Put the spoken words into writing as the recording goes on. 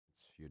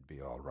you'd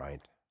be all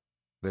right.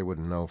 They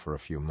wouldn't know for a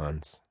few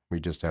months.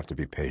 We'd just have to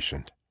be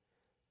patient.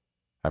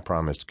 I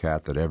promised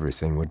Kat that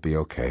everything would be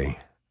okay.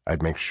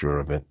 I'd make sure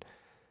of it.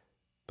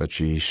 But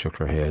she shook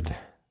her head.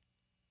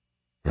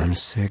 "I'm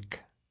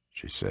sick,"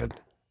 she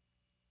said.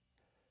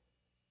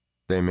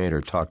 They made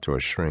her talk to a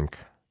shrink.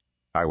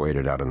 I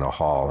waited out in the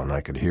hall, and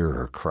I could hear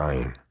her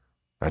crying.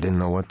 I didn't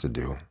know what to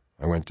do.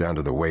 I went down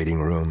to the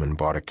waiting room and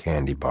bought a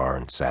candy bar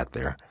and sat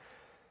there.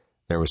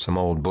 There were some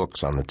old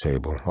books on the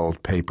table,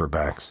 old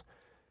paperbacks.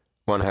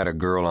 One had a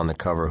girl on the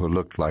cover who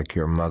looked like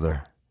your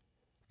mother.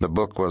 The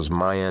book was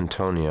My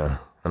Antonia,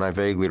 and I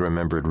vaguely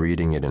remembered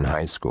reading it in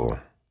high school.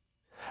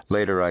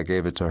 Later I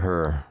gave it to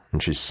her,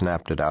 and she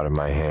snapped it out of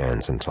my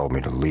hands and told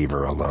me to leave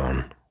her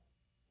alone.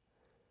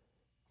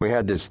 We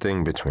had this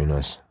thing between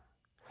us.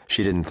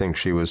 She didn't think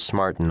she was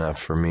smart enough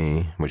for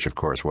me, which of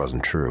course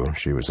wasn't true.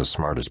 She was the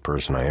smartest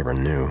person I ever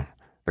knew,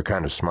 the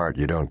kind of smart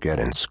you don't get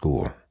in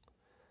school.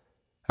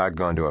 I'd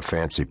gone to a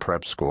fancy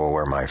prep school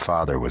where my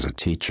father was a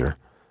teacher.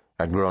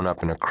 I'd grown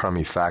up in a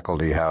crummy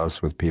faculty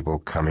house with people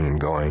coming and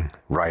going,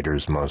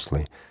 writers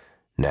mostly,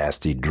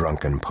 nasty,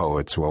 drunken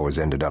poets who always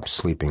ended up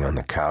sleeping on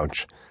the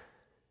couch.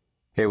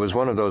 It was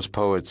one of those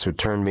poets who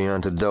turned me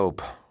on to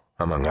dope,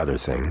 among other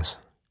things.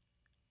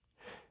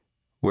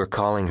 "We're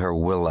calling her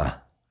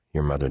Willa,"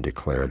 your mother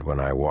declared when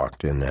I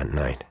walked in that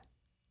night.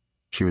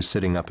 She was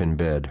sitting up in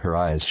bed, her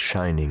eyes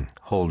shining,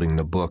 holding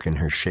the book in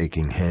her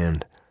shaking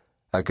hand.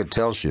 I could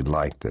tell she'd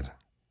liked it,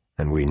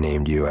 and we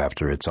named you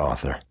after its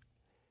author.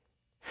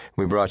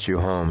 We brought you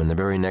home, and the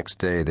very next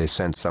day they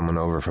sent someone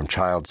over from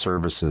Child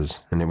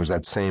Services, and it was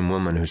that same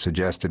woman who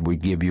suggested we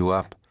give you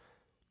up.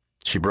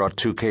 She brought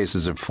 2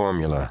 cases of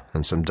formula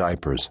and some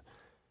diapers.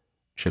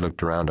 She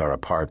looked around our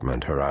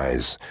apartment, her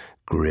eyes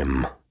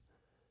grim.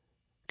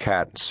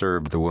 Kat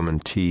served the woman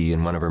tea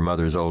in one of her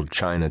mother's old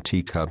china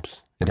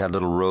teacups. It had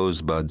little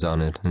rosebuds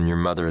on it, and your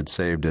mother had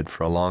saved it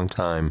for a long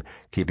time,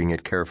 keeping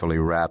it carefully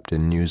wrapped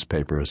in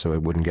newspaper so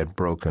it wouldn't get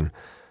broken,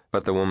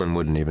 but the woman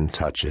wouldn't even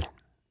touch it.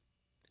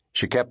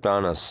 She kept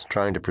on us,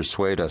 trying to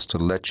persuade us to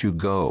let you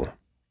go,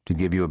 to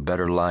give you a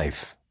better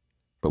life,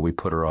 but we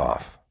put her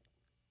off.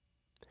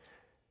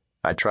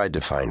 I tried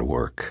to find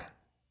work.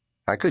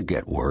 I could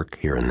get work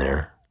here and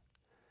there.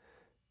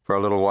 For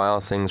a little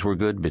while, things were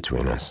good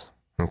between us,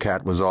 and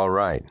Kat was all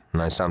right,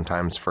 and I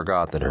sometimes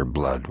forgot that her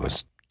blood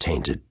was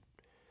tainted.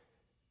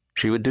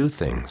 She would do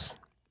things,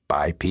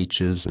 buy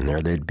peaches, and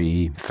there they'd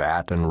be,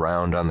 fat and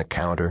round on the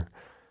counter,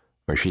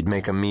 or she'd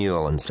make a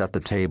meal and set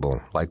the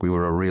table like we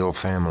were a real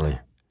family.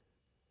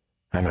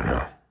 I don't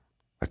know.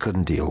 I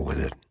couldn't deal with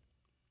it.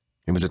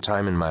 It was a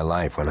time in my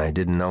life when I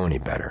didn't know any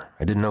better.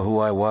 I didn't know who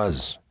I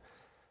was.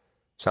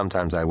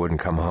 Sometimes I wouldn't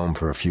come home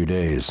for a few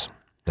days,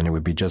 and it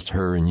would be just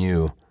her and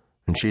you,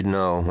 and she'd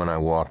know when I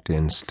walked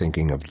in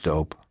stinking of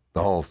dope,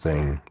 the whole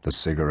thing, the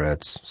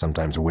cigarettes,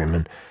 sometimes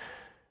women,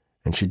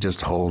 and she'd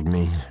just hold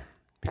me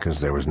because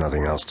there was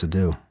nothing else to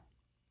do.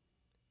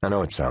 I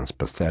know it sounds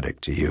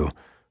pathetic to you,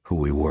 who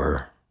we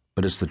were,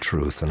 but it's the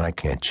truth, and I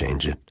can't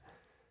change it.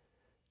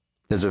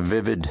 There's a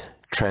vivid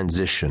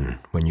transition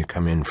when you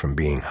come in from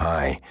being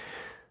high,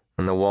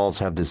 and the walls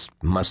have this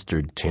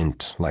mustard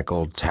tint like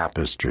old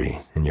tapestry,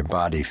 and your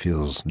body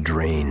feels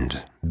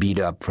drained, beat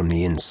up from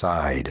the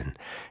inside, and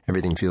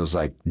everything feels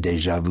like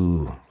déjà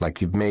vu, like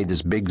you've made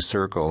this big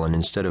circle, and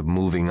instead of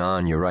moving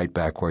on, you're right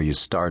back where you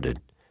started.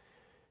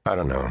 I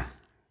don't know.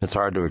 It's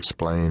hard to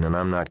explain, and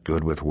I'm not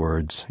good with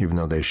words, even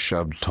though they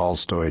shoved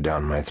Tolstoy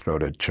down my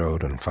throat at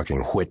Chode and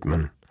fucking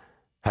Whitman.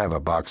 I have a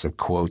box of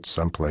quotes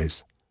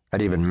someplace.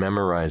 I'd even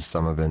memorized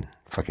some of it.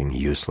 Fucking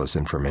useless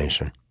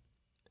information.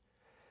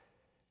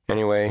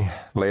 Anyway,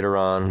 later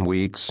on,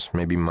 weeks,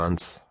 maybe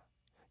months,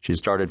 she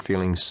started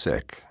feeling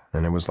sick,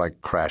 and it was like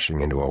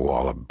crashing into a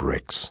wall of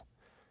bricks.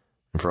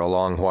 And for a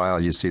long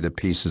while, you see the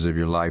pieces of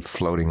your life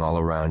floating all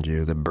around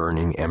you, the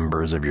burning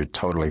embers of your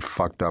totally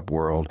fucked up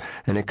world,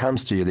 and it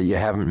comes to you that you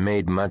haven't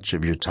made much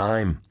of your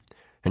time,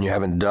 and you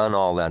haven't done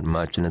all that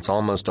much, and it's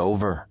almost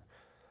over.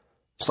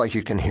 It's like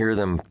you can hear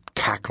them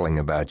cackling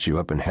about you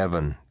up in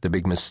heaven, the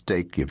big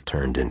mistake you've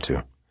turned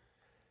into.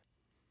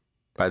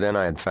 By then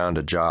I had found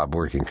a job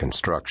working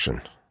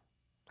construction.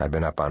 I'd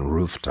been up on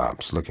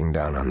rooftops, looking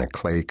down on the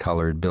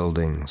clay-colored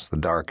buildings, the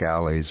dark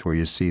alleys where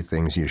you see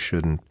things you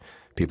shouldn't,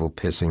 people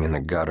pissing in the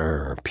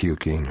gutter or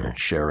puking or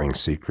sharing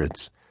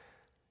secrets.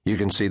 You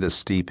can see the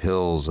steep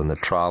hills and the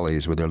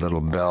trolleys with their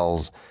little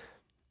bells.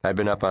 I've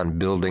been up on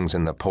buildings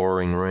in the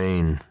pouring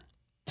rain.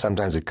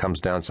 Sometimes it comes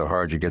down so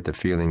hard you get the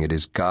feeling it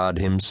is God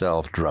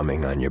himself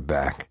drumming on your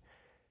back.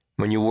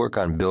 When you work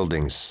on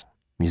buildings,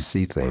 you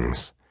see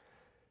things.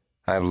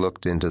 I've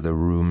looked into the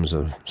rooms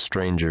of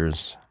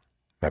strangers.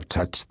 I've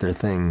touched their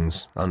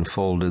things,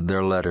 unfolded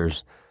their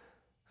letters.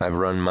 I've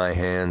run my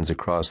hands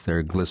across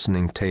their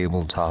glistening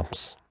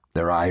tabletops,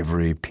 their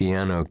ivory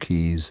piano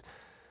keys.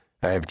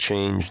 I have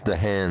changed the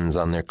hands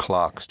on their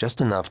clocks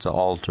just enough to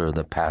alter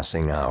the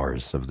passing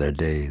hours of their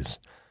days.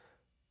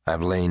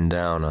 I've lain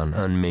down on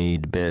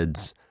unmade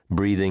beds,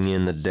 breathing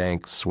in the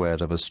dank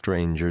sweat of a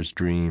stranger's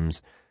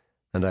dreams,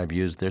 and I've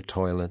used their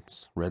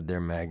toilets, read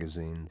their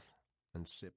magazines, and sipped